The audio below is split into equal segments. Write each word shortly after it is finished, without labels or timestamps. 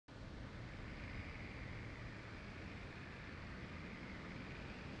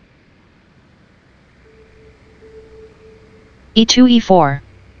e2 e4,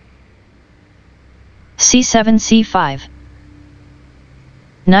 c7 c5,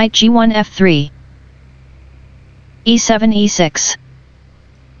 knight g1 f3, e7 e6,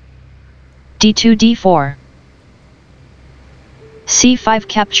 d2 d4, c5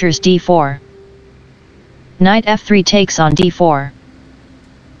 captures d4, knight f3 takes on d4,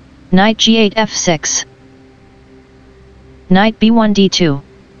 knight g8 f6, knight b1 d2,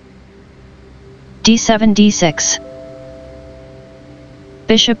 d7 d6,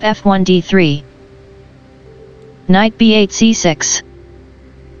 bishop f1 d3, knight b8 c6,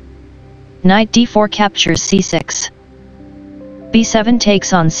 knight d4 captures c6, b7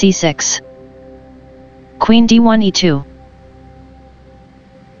 takes on c6, queen d1 e2,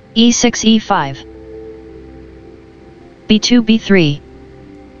 e6 e5, b2 b3,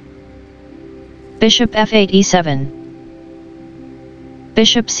 bishop f8 e7,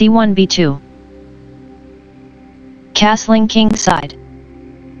 bishop c1 b2, castling king side,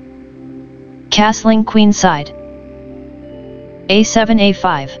 castling queen side, a7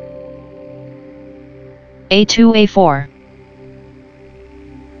 a5, a2 a4,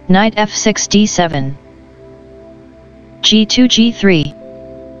 knight f6 d7, g2 g3,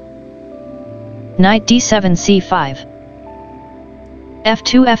 knight d7 c5,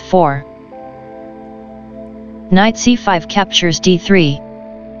 f2 f4, knight c5 captures d3,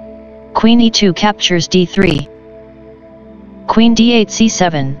 queen e2 captures d3, queen d8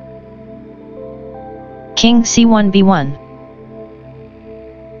 c7, king c1 b1,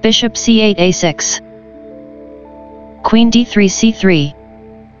 bishop c8 a6, queen d3 c3,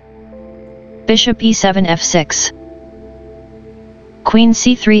 bishop e7 f6, queen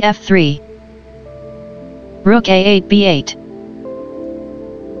c3 f3, rook a8 b8,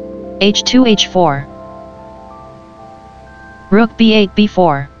 h2 h4, rook b8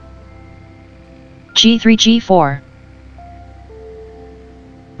 b4, g3 g4,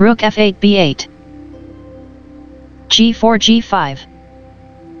 rook f8 b8, g4 g5,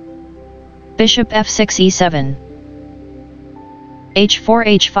 bishop f6 e7, h4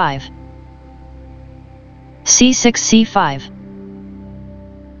 h5, c6 c5,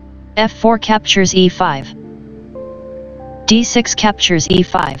 f4 captures e5, d6 captures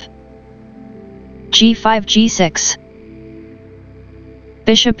e5, g5 g6,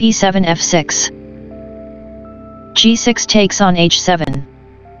 bishop e7 f6, g6 takes on h7,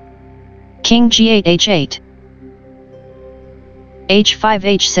 king g8 h8, h5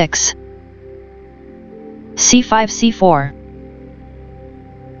 h6, c5 c4,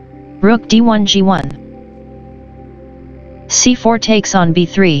 rook d1 g1, c4 takes on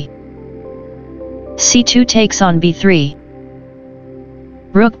b3, c2 takes on b3,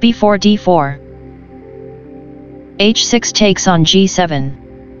 rook b4 d4, h6 takes on g7,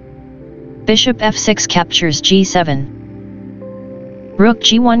 bishop f6 captures g7, rook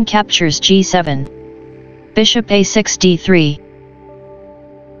g1 captures g7, bishop a6 d3,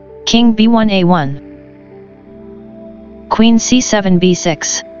 king b1 a1, queen c7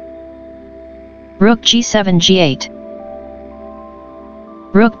 b6, rook g7 g8,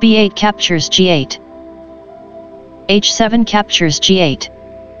 rook b8 captures g8, h7 captures g8,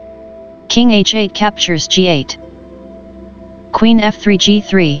 king h8 captures g8, queen f3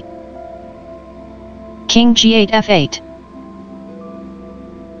 g3, king g8 f8,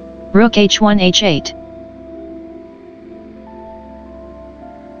 rook h1 h8,